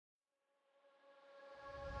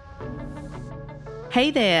Hey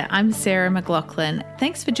there, I'm Sarah McLaughlin.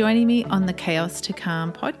 Thanks for joining me on the Chaos to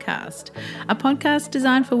Calm podcast, a podcast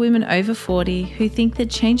designed for women over 40 who think that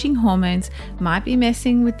changing hormones might be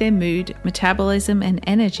messing with their mood, metabolism, and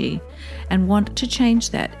energy, and want to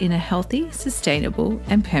change that in a healthy, sustainable,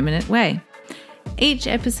 and permanent way. Each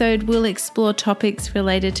episode will explore topics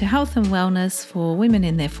related to health and wellness for women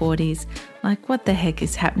in their 40s, like what the heck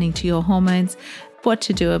is happening to your hormones, what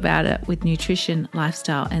to do about it with nutrition,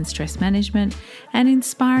 lifestyle, and stress management, and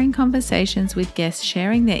inspiring conversations with guests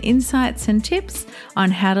sharing their insights and tips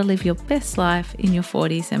on how to live your best life in your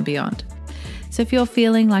 40s and beyond. So if you're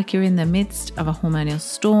feeling like you're in the midst of a hormonal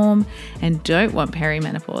storm and don't want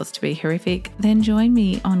perimenopause to be horrific, then join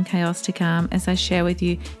me on Chaos to Calm as I share with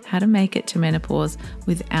you how to make it to menopause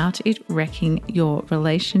without it wrecking your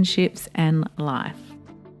relationships and life.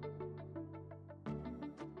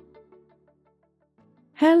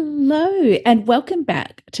 Hello and welcome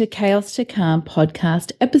back to Chaos to Calm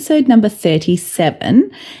podcast, episode number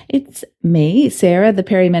 37. It's me, Sarah, the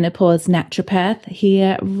perimenopause naturopath,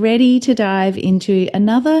 here ready to dive into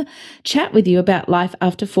another chat with you about life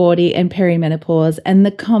after 40 and perimenopause and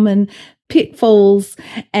the common pitfalls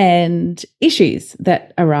and issues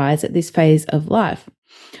that arise at this phase of life.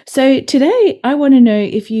 So today I want to know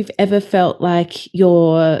if you've ever felt like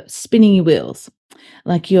you're spinning your wheels.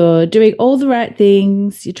 Like you're doing all the right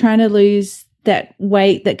things, you're trying to lose that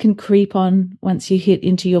weight that can creep on once you hit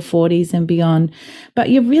into your 40s and beyond, but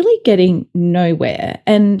you're really getting nowhere.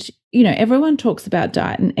 And, you know, everyone talks about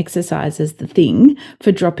diet and exercise as the thing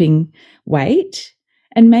for dropping weight.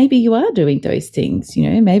 And maybe you are doing those things, you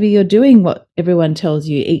know, maybe you're doing what everyone tells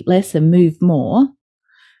you, eat less and move more,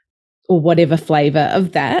 or whatever flavor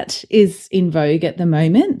of that is in vogue at the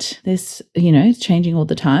moment. There's, you know, it's changing all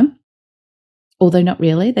the time. Although not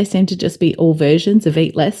really, they seem to just be all versions of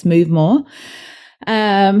eat less, move more.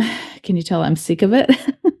 Can you tell I'm sick of it?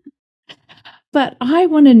 But I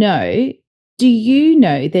want to know, do you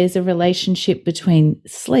know there's a relationship between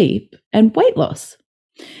sleep and weight loss?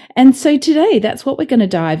 And so today that's what we're going to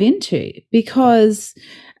dive into, because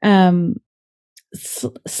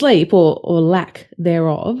sleep or lack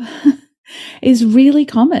thereof is really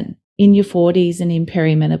common in your 40s and in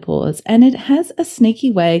perimenopause, and it has a sneaky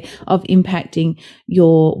way of impacting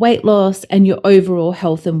your weight loss and your overall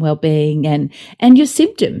health and well-being and your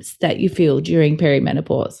symptoms that you feel during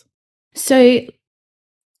perimenopause. So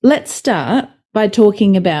let's start by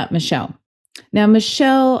talking about Michelle. Now,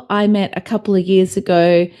 Michelle, I met a couple of years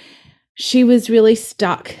ago. She was really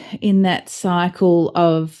stuck in that cycle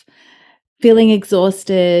of feeling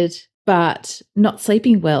exhausted, but not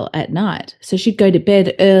sleeping well at night. So she'd go to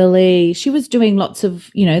bed early. She was doing lots of,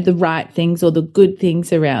 you know, the right things or the good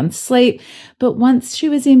things around sleep. But once she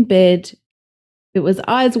was in bed, it was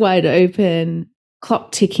eyes wide open,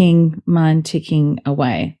 clock ticking, mind ticking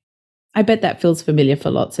away. I bet that feels familiar for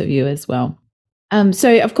lots of you as well.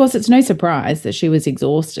 So, of course, it's no surprise that she was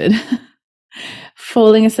exhausted.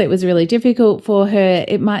 Falling asleep was really difficult for her.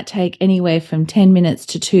 It might take anywhere from 10 minutes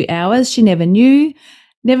to 2 hours. She never knew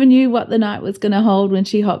what the night was going to hold when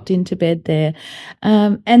she hopped into bed there.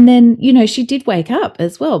 And then, you know, she did wake up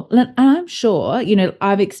as well. And I'm sure, you know,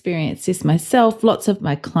 I've experienced this myself. Lots of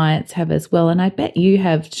my clients have as well. And I bet you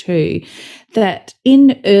have too, that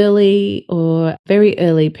in early or very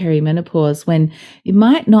early perimenopause, when you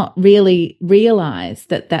might not really realize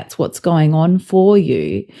that that's what's going on for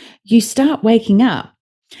you, you start waking up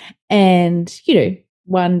and, you know,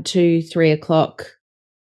 1, 2, 3 o'clock,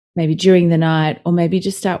 maybe during the night, or maybe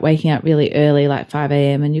just start waking up really early, like 5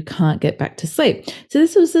 a.m., and you can't get back to sleep. So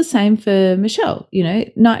this was the same for Michelle. You know,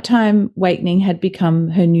 nighttime wakening had become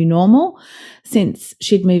her new normal since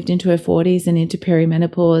she'd moved into her 40s and into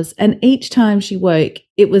perimenopause. And each time she woke,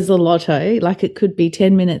 it was a lotto. Like it could be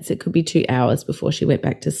 10 minutes, it could be 2 hours before she went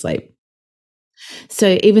back to sleep.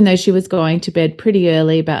 So even though she was going to bed pretty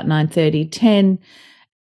early, about 9:30, 10,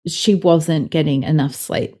 she wasn't getting enough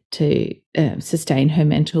sleep to sustain her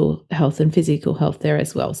mental health and physical health there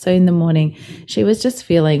as well. So in the morning, she was just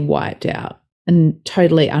feeling wiped out and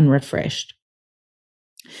totally unrefreshed.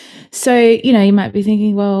 So, you know, you might be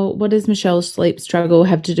thinking, well, what does Michelle's sleep struggle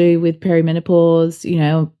have to do with perimenopause? You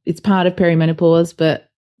know, it's part of perimenopause, but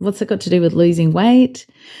what's it got to do with losing weight?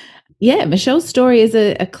 Yeah, Michelle's story is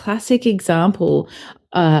a classic example.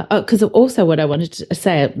 Because also what I wanted to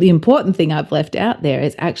say, the important thing I've left out there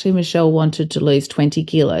is actually Michelle wanted to lose 20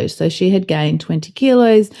 kilos. So she had gained 20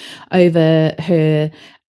 kilos over her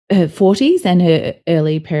 40s and her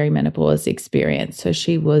early perimenopause experience. So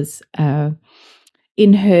she was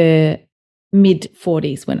in her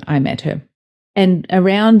mid-40s when I met her. And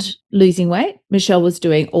around losing weight, Michelle was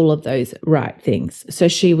doing all of those right things. So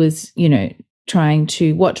she was, you know, trying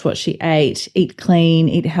to watch what she ate, eat clean,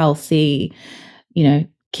 eat healthy,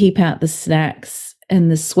 keep out the snacks and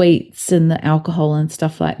the sweets and the alcohol and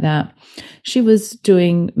stuff like that. She was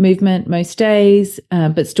doing movement most days,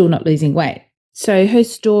 but still not losing weight. So her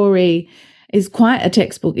story is quite a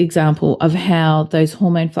textbook example of how those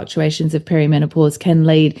hormone fluctuations of perimenopause can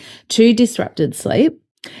lead to disrupted sleep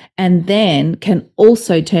and then can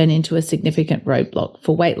also turn into a significant roadblock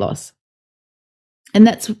for weight loss. And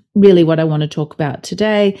that's really what I want to talk about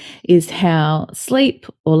today, is how sleep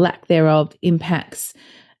or lack thereof impacts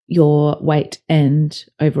your weight and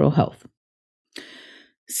overall health.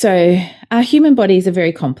 So our human bodies are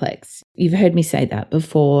very complex. You've heard me say that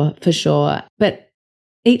before, for sure. But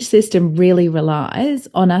each system really relies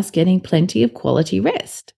on us getting plenty of quality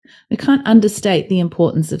rest. We can't understate the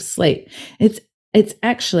importance of sleep. It's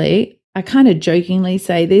actually, I kind of jokingly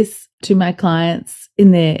say this to my clients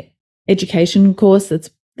in their education course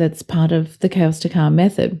that's part of the Chaos to Calm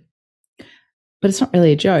method. But it's not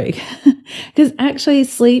really a joke, because actually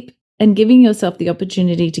sleep and giving yourself the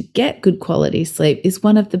opportunity to get good quality sleep is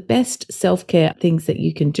one of the best self-care things that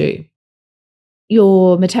you can do.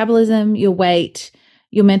 Your metabolism, your weight,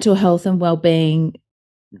 your mental health and well-being,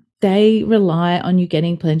 they rely on you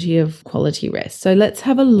getting plenty of quality rest. So let's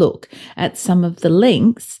have a look at some of the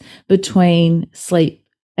links between sleep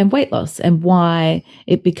and weight loss and why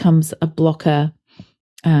it becomes a blocker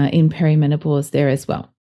in perimenopause there as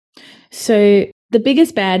well. So the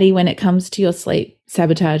biggest baddie when it comes to your sleep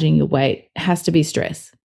sabotaging your weight has to be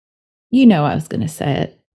stress. You know I was going to say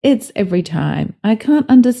it. It's every time. I can't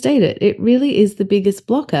understate it. It really is the biggest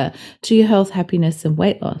blocker to your health, happiness, and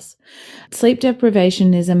weight loss. Sleep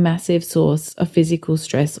deprivation is a massive source of physical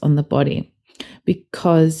stress on the body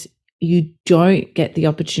because you don't get the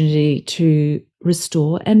opportunity to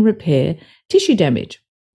restore and repair tissue damage.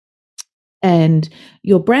 And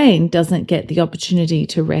your brain doesn't get the opportunity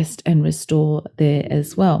to rest and restore there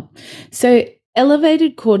as well. So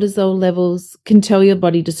elevated cortisol levels can tell your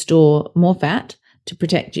body to store more fat to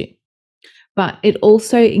protect you. But it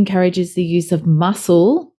also encourages the use of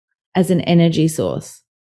muscle as an energy source,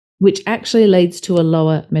 which actually leads to a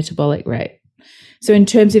lower metabolic rate. So in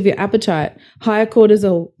terms of your appetite, higher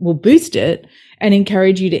cortisol will boost it and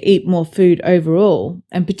encourage you to eat more food overall,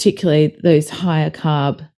 and particularly those higher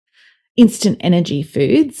carb instant energy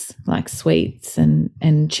foods like sweets and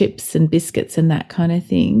chips and biscuits and that kind of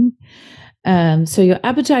thing. So your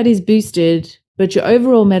appetite is boosted, but your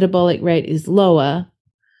overall metabolic rate is lower.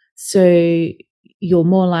 So you're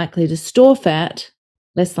more likely to store fat,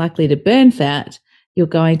 less likely to burn fat. You're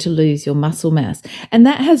going to lose your muscle mass. And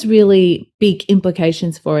that has really big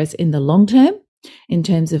implications for us in the long term in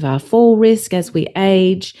terms of our fall risk as we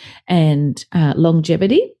age and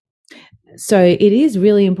longevity. So it is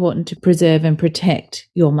really important to preserve and protect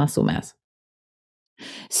your muscle mass.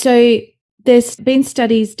 So there's been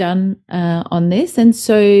studies done on this. And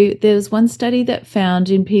so there was one study that found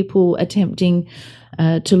in people attempting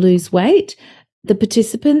to lose weight, the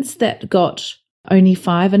participants that got only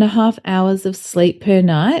 5.5 hours of sleep per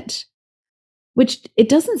night, which it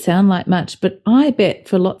doesn't sound like much, but I bet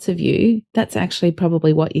for lots of you, that's actually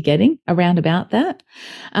probably what you're getting, around about that.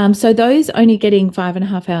 So those only getting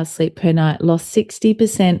 5.5 hours sleep per night lost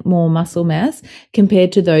 60% more muscle mass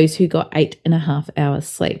compared to those who got 8.5 hours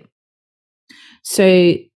sleep.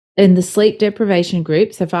 So in the sleep deprivation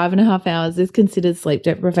group, so 5.5 hours is considered sleep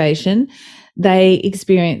deprivation, they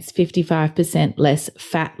experience 55% less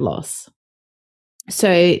fat loss.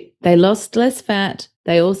 So they lost less fat.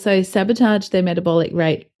 They also sabotaged their metabolic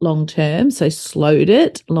rate long term, so slowed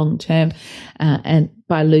it long term, and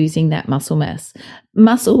by losing that muscle mass.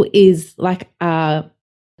 Muscle is like a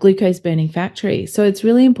glucose burning factory. So it's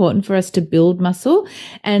really important for us to build muscle.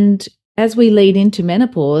 And as we lead into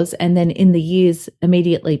menopause and then in the years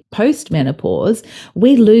immediately post-menopause,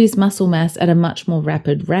 we lose muscle mass at a much more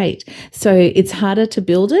rapid rate. So it's harder to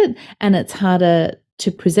build it and it's harder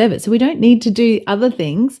to preserve it. So we don't need to do other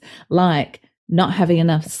things like not having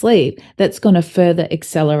enough sleep that's going to further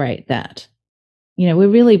accelerate that. You know, we're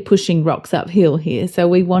really pushing rocks uphill here. So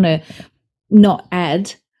we want to not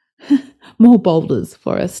add more boulders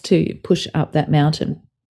for us to push up that mountain.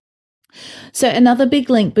 So another big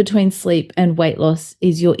link between sleep and weight loss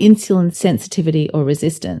is your insulin sensitivity or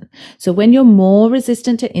resistance. So when you're more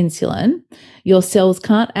resistant to insulin, your cells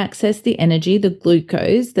can't access the energy, the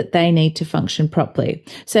glucose that they need to function properly.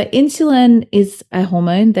 So insulin is a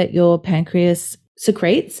hormone that your pancreas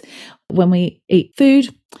secretes when we eat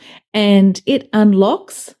food, and it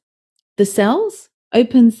unlocks the cells,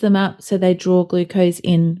 opens them up so they draw glucose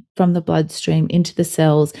in from the bloodstream into the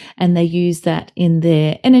cells, and they use that in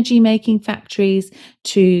their energy making factories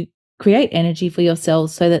to create energy for your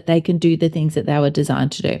cells so that they can do the things that they were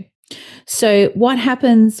designed to do. So what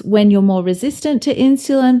happens when you're more resistant to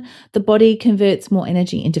insulin? The body converts more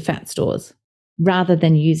energy into fat stores rather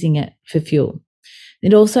than using it for fuel.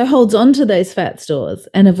 It also holds on to those fat stores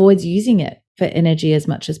and avoids using it for energy as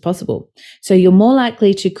much as possible. So you're more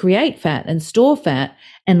likely to create fat and store fat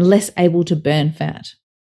and less able to burn fat.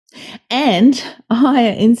 And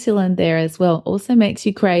higher insulin there as well also makes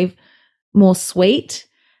you crave more sweet,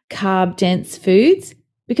 carb-dense foods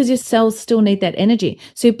because your cells still need that energy.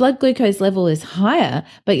 So your blood glucose level is higher,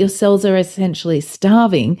 but your cells are essentially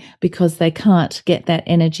starving because they can't get that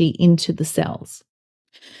energy into the cells.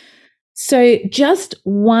 So just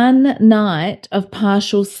one night of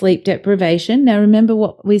partial sleep deprivation. Now, remember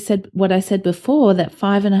what I said before, that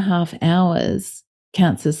 5.5 hours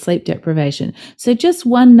counts as sleep deprivation. So just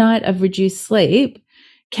one night of reduced sleep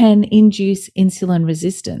can induce insulin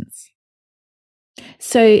resistance.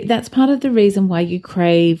 So that's part of the reason why you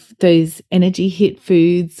crave those energy hit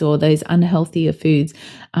foods or those unhealthier foods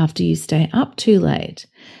after you stay up too late.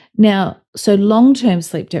 Now, so long-term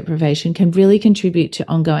sleep deprivation can really contribute to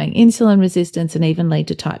ongoing insulin resistance and even lead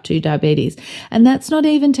to type 2 diabetes. And that's not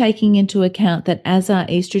even taking into account that as our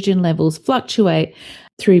estrogen levels fluctuate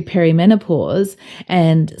through perimenopause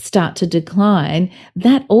and start to decline,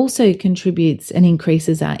 that also contributes and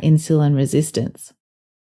increases our insulin resistance.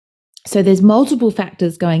 So there's multiple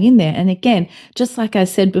factors going in there. And again, just like I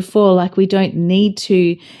said before, like we don't need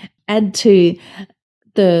to add to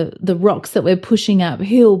the rocks that we're pushing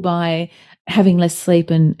uphill by having less sleep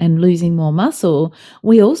and losing more muscle.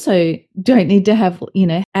 We also don't need to have,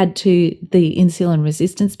 add to the insulin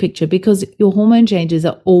resistance picture because your hormone changes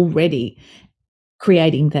are already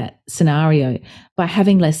creating that scenario. By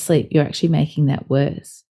having less sleep, you're actually making that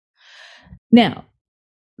worse. Now,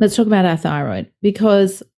 let's talk about our thyroid,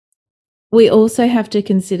 because we also have to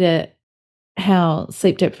consider how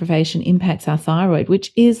sleep deprivation impacts our thyroid,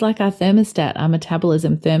 which is like our thermostat, our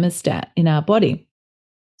metabolism thermostat in our body.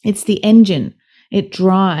 It's the engine. It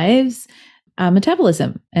drives our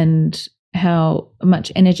metabolism and how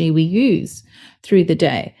much energy we use through the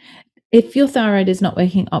day. If your thyroid is not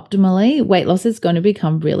working optimally, weight loss is going to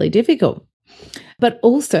become really difficult. But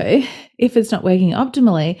also, if it's not working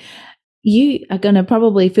optimally, you are going to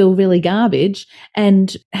probably feel really garbage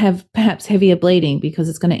and have perhaps heavier bleeding because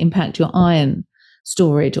it's going to impact your iron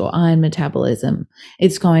storage or iron metabolism.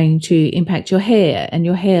 It's going to impact your hair and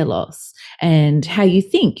your hair loss and how you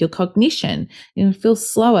think, your cognition. You'll feel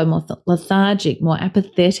slower, more lethargic, more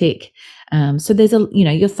apathetic. So there's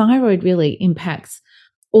your thyroid really impacts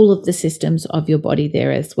all of the systems of your body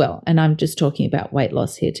there as well. And I'm just talking about weight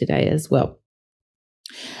loss here today as well.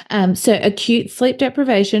 So acute sleep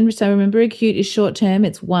deprivation. So remember, acute is short term.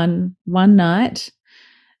 It's one night.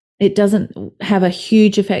 It doesn't have a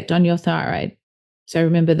huge effect on your thyroid. So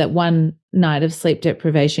remember that one night of sleep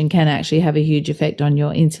deprivation can actually have a huge effect on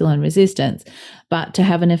your insulin resistance. But to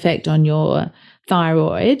have an effect on your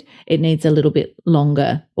thyroid, it needs a little bit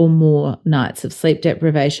longer or more nights of sleep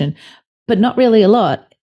deprivation, but not really a lot.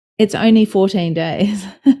 It's only 14 days.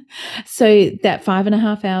 So that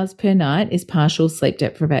 5.5 hours per night is partial sleep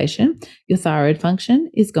deprivation. Your thyroid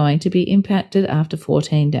function is going to be impacted after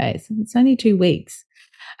 14 days. It's only 2 weeks.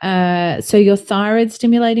 So your thyroid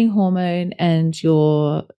stimulating hormone and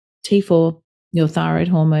your T4, your thyroid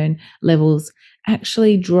hormone levels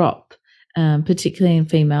actually drop, particularly in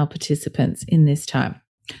female participants in this time.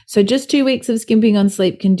 So just 2 weeks of skimping on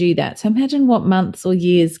sleep can do that. So imagine what months or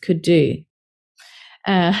years could do.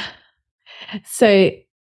 So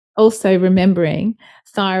also remembering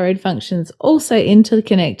thyroid functions also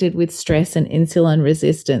interconnected with stress and insulin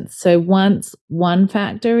resistance. So once one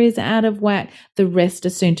factor is out of whack, the rest are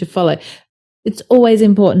soon to follow. It's always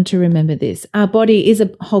important to remember this. Our body is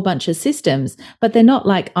a whole bunch of systems, but they're not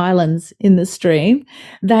like islands in the stream.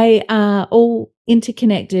 They are all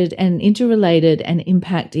interconnected and interrelated and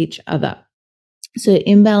impact each other. So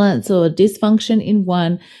imbalance or dysfunction in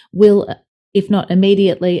one will, if not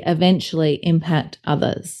immediately, eventually impact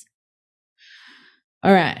others.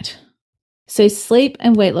 All right. So sleep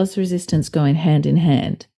and weight loss resistance go in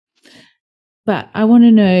hand. But I want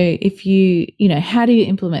to know if how do you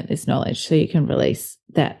implement this knowledge so you can release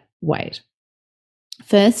that weight?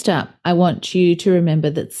 First up, I want you to remember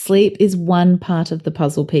that sleep is one part of the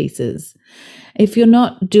puzzle pieces. If you're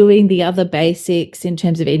not doing the other basics in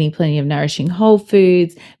terms of eating plenty of nourishing whole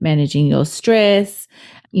foods, managing your stress,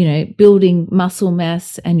 building muscle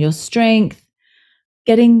mass and your strength,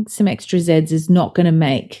 getting some extra Zs is not going to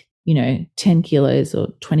make, 10 kilos or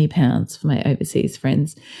 20 pounds for my overseas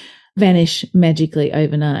friends vanish magically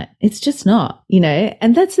overnight. It's just not,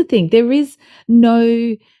 and that's the thing. There is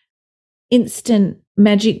no instant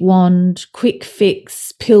magic wand, quick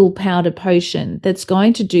fix, pill, powder, potion that's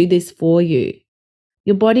going to do this for you.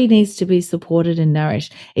 Your body needs to be supported and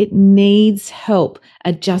nourished. It needs help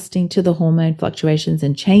adjusting to the hormone fluctuations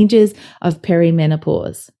and changes of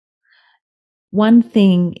perimenopause. One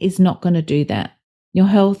thing is not going to do that. Your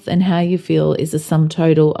health and how you feel is a sum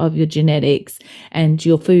total of your genetics and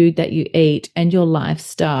your food that you eat and your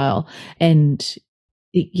lifestyle and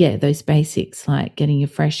those basics like getting your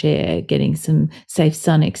fresh air, getting some safe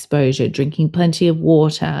sun exposure, drinking plenty of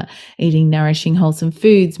water, eating nourishing, wholesome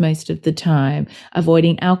foods most of the time,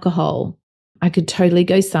 avoiding alcohol. I could totally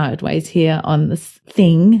go sideways here on this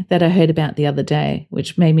thing that I heard about the other day,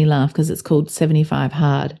 which made me laugh because it's called 75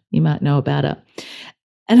 Hard. You might know about it.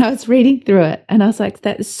 And I was reading through it and I was like,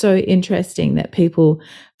 that is so interesting that people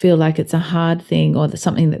feel like it's a hard thing or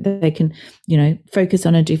something that they can, focus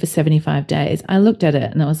on and do for 75 days. I looked at it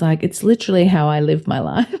and I was like, it's literally how I live my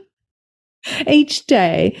life each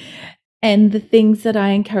day. And the things that I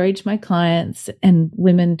encourage my clients and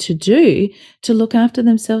women to do to look after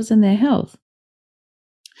themselves and their health.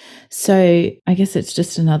 So I guess it's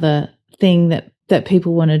just another thing that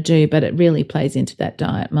people want to do, but it really plays into that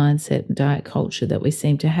diet mindset and diet culture that we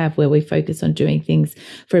seem to have where we focus on doing things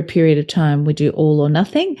for a period of time. We do all or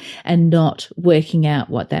nothing and not working out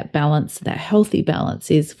what that balance, that healthy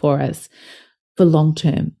balance is for us for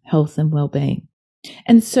long-term health and well-being.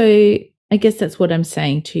 And so I guess that's what I'm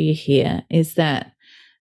saying to you here is that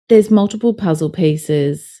there's multiple puzzle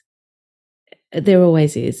pieces. There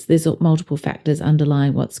always is. There's multiple factors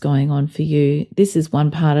underlying what's going on for you. This is one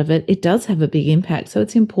part of it. It does have a big impact, so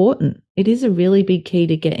it's important. It is a really big key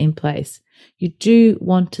to get in place. You do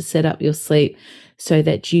want to set up your sleep so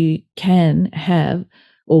that you can have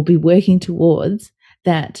or be working towards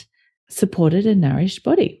that supported and nourished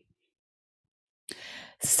body.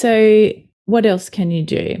 So what else can you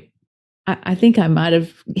do? I think I might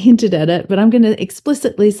have hinted at it, but I'm going to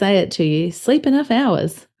explicitly say it to you. Sleep enough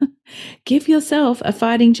hours. Give yourself a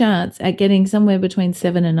fighting chance at getting somewhere between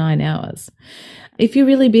 7 and 9 hours. If you're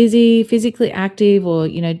really busy, physically active, or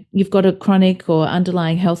you've got a chronic or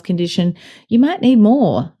underlying health condition, you might need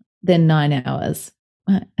more than 9 hours.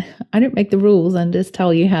 I don't make the rules and just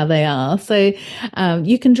tell you how they are. So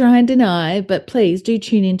you can try and deny, but please do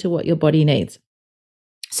tune into what your body needs.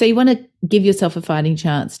 So you want to give yourself a fighting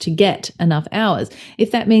chance to get enough hours.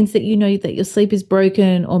 If that means that that your sleep is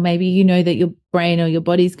broken, or maybe that your brain or your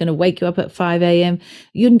body's going to wake you up at 5 a.m.,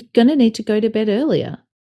 you're going to need to go to bed earlier.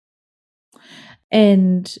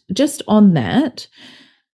 And just on that,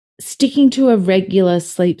 sticking to a regular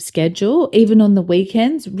sleep schedule, even on the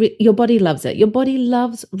weekends, your body loves it. Your body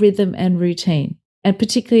loves rhythm and routine, and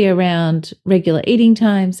particularly around regular eating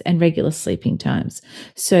times and regular sleeping times.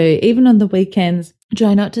 So even on the weekends,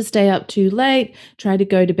 try not to stay up too late, try to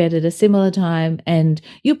go to bed at a similar time, and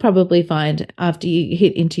you'll probably find after you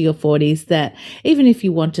hit into your 40s that even if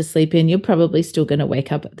you want to sleep in, you're probably still going to wake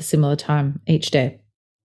up at the similar time each day.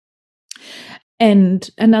 And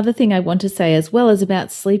another thing I want to say as well is about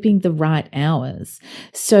sleeping the right hours.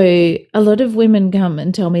 So a lot of women come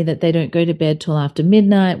and tell me that they don't go to bed till after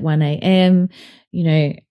midnight, 1 a.m.,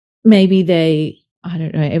 maybe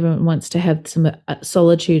everyone wants to have some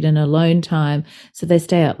solitude and alone time, so they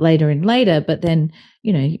stay up later and later, but then,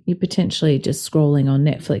 you're potentially just scrolling on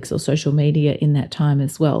Netflix or social media in that time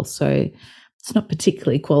as well. So it's not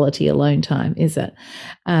particularly quality alone time, is it?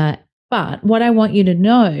 But what I want you to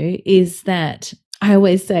know is that I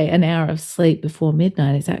always say an hour of sleep before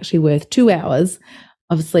midnight is actually worth 2 hours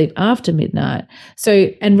of sleep after midnight. So,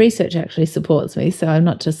 and research actually supports me. So I'm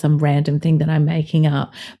not just some random thing that I'm making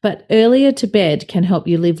up, but earlier to bed can help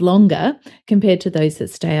you live longer compared to those that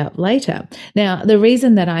stay up later. Now, the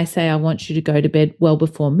reason that I say I want you to go to bed well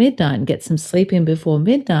before midnight and get some sleep in before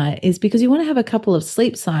midnight is because you want to have a couple of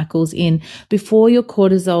sleep cycles in before your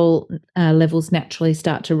cortisol levels naturally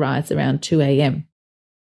start to rise around 2 a.m.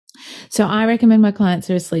 So I recommend my clients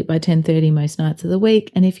are asleep by 10:30 most nights of the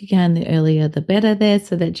week. And if you can, the earlier, the better there,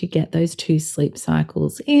 so that you get those 2 sleep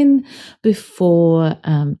cycles in before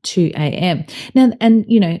 2 a.m. Now, and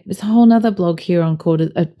there's a whole nother blog here on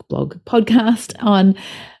podcast on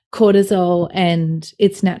cortisol and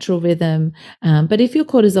its natural rhythm. But if your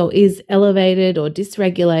cortisol is elevated or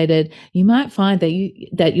dysregulated, you might find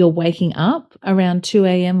that you're waking up around 2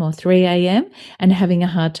 a.m. or 3 a.m. and having a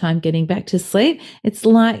hard time getting back to sleep. It's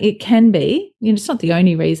like it can be, it's not the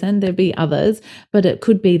only reason, there'll be others, but it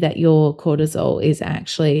could be that your cortisol is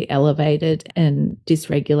actually elevated and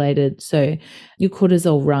dysregulated. So your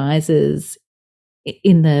cortisol rises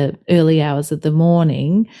in the early hours of the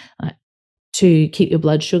morning, to keep your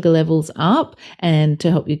blood sugar levels up and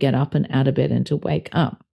to help you get up and out of bed and to wake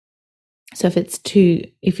up. So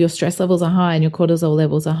if your stress levels are high and your cortisol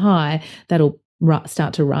levels are high, that'll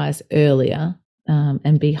start to rise earlier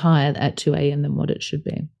and be higher at 2 a.m. than what it should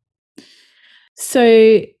be.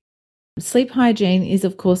 So sleep hygiene is,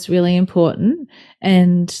 of course, really important,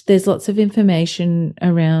 and there's lots of information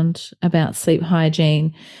around about sleep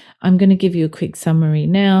hygiene. I'm going to give you a quick summary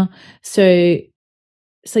now. So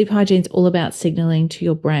sleep hygiene is all about signaling to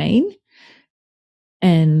your brain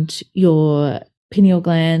and your pineal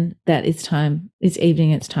gland that it's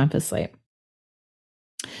evening, it's time for sleep.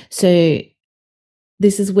 So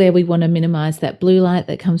this is where we want to minimize that blue light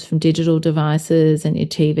that comes from digital devices and your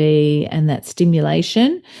TV and that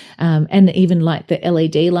stimulation. And even like the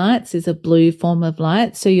LED lights is a blue form of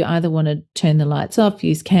light. So you either want to turn the lights off,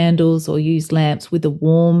 use candles, or use lamps with a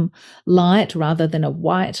warm light rather than a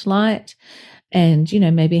white light. And,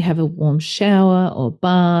 maybe have a warm shower or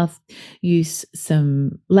bath, use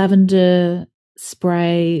some lavender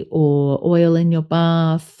spray or oil in your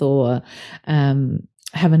bath, or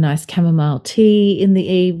have a nice chamomile tea in the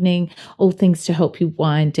evening, all things to help you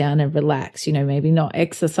wind down and relax, maybe not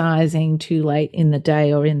exercising too late in the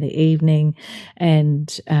day or in the evening,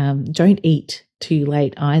 and don't eat too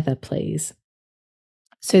late either, please.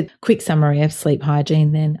 So quick summary of sleep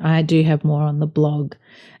hygiene then. I do have more on the blog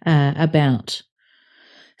about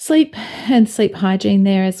sleep and sleep hygiene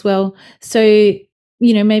there as well. So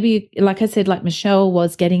maybe, like I said, like Michelle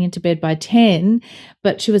was getting into bed by 10,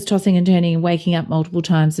 but she was tossing and turning and waking up multiple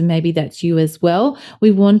times, and maybe that's you as well.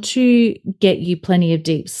 We want to get you plenty of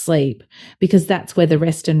deep sleep, because that's where the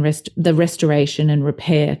restoration and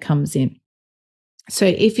repair comes in. So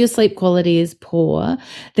if your sleep quality is poor,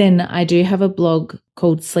 then I do have a blog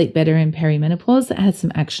called Sleep Better in Perimenopause that has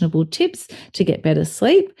some actionable tips to get better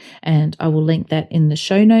sleep, and I will link that in the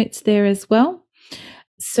show notes there as well.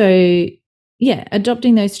 So yeah,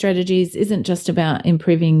 adopting those strategies isn't just about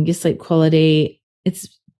improving your sleep quality.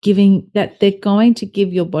 It's they're going to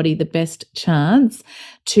give your body the best chance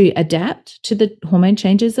to adapt to the hormone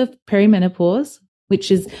changes of perimenopause,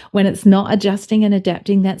 which is when it's not adjusting and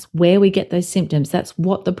adapting. That's where we get those symptoms. That's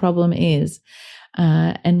what the problem is.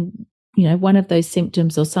 And, one of those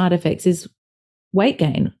symptoms or side effects is weight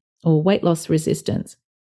gain or weight loss resistance.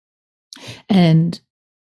 And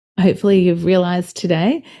hopefully you've realized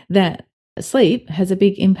today that sleep has a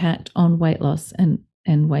big impact on weight loss and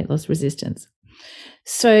weight loss resistance.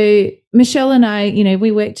 So Michelle and I,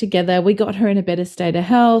 we worked together. We got her in a better state of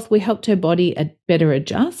health. We helped her body better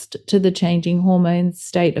adjust to the changing hormone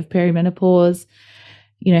state of perimenopause,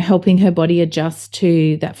 helping her body adjust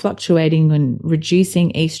to that fluctuating and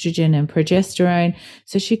reducing estrogen and progesterone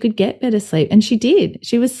so she could get better sleep. And she did.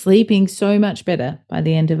 She was sleeping so much better by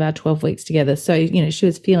the end of our 12 weeks together. So, she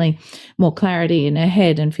was feeling more clarity in her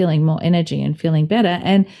head and feeling more energy and feeling better.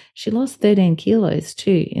 And she lost 13 kilos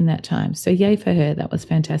too in that time. So yay for her. That was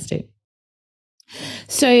fantastic.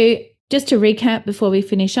 So just to recap before we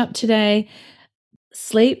finish up today,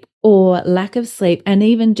 sleep or lack of sleep, and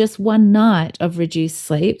even just one night of reduced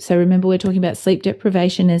sleep. So remember, we're talking about sleep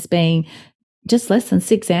deprivation as being just less than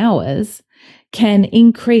 6 hours, can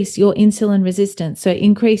increase your insulin resistance. So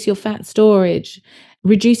increase your fat storage,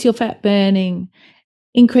 reduce your fat burning,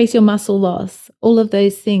 increase your muscle loss. All of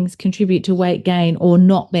those things contribute to weight gain or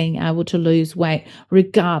not being able to lose weight,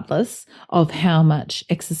 regardless of how much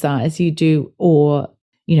exercise you do or,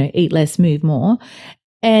 eat less, move more.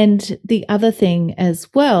 And the other thing as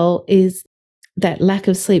well is that lack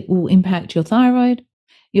of sleep will impact your thyroid,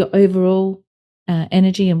 your overall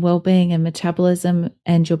energy and well-being and metabolism,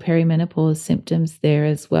 and your perimenopause symptoms there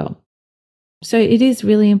as well. So it is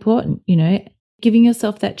really important, giving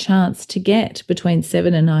yourself that chance to get between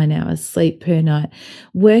 7 and 9 hours sleep per night.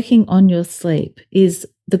 Working on your sleep is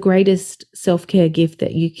the greatest self-care gift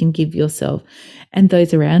that you can give yourself and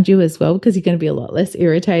those around you as well, because you're going to be a lot less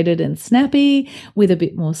irritated and snappy with a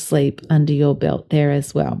bit more sleep under your belt there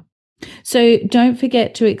as well. So don't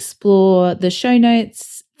forget to explore the show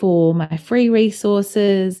notes for my free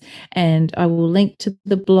resources, and I will link to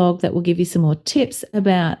the blog that will give you some more tips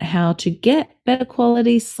about how to get better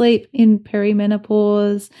quality sleep in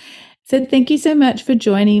perimenopause. So thank you so much for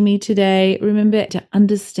joining me today. Remember to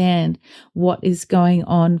understand what is going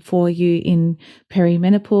on for you in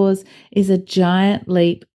perimenopause is a giant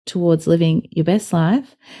leap towards living your best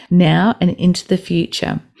life now and into the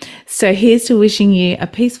future. So here's to wishing you a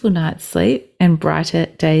peaceful night's sleep and brighter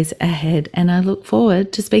days ahead. And I look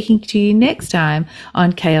forward to speaking to you next time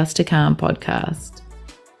on Chaos to Calm podcast.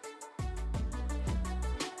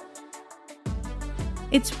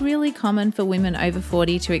 It's really common for women over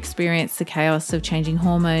 40 to experience the chaos of changing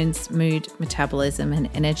hormones, mood, metabolism, and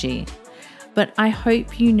energy. But I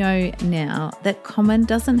hope you know now that common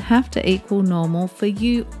doesn't have to equal normal for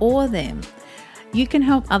you or them. You can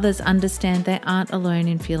help others understand they aren't alone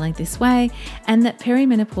in feeling this way and that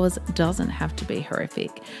perimenopause doesn't have to be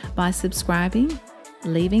horrific by subscribing,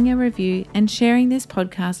 leaving a review, and sharing this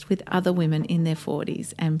podcast with other women in their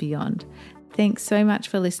 40s and beyond. Thanks so much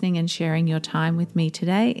for listening and sharing your time with me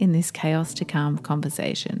today in this Chaos to Calm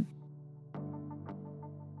conversation.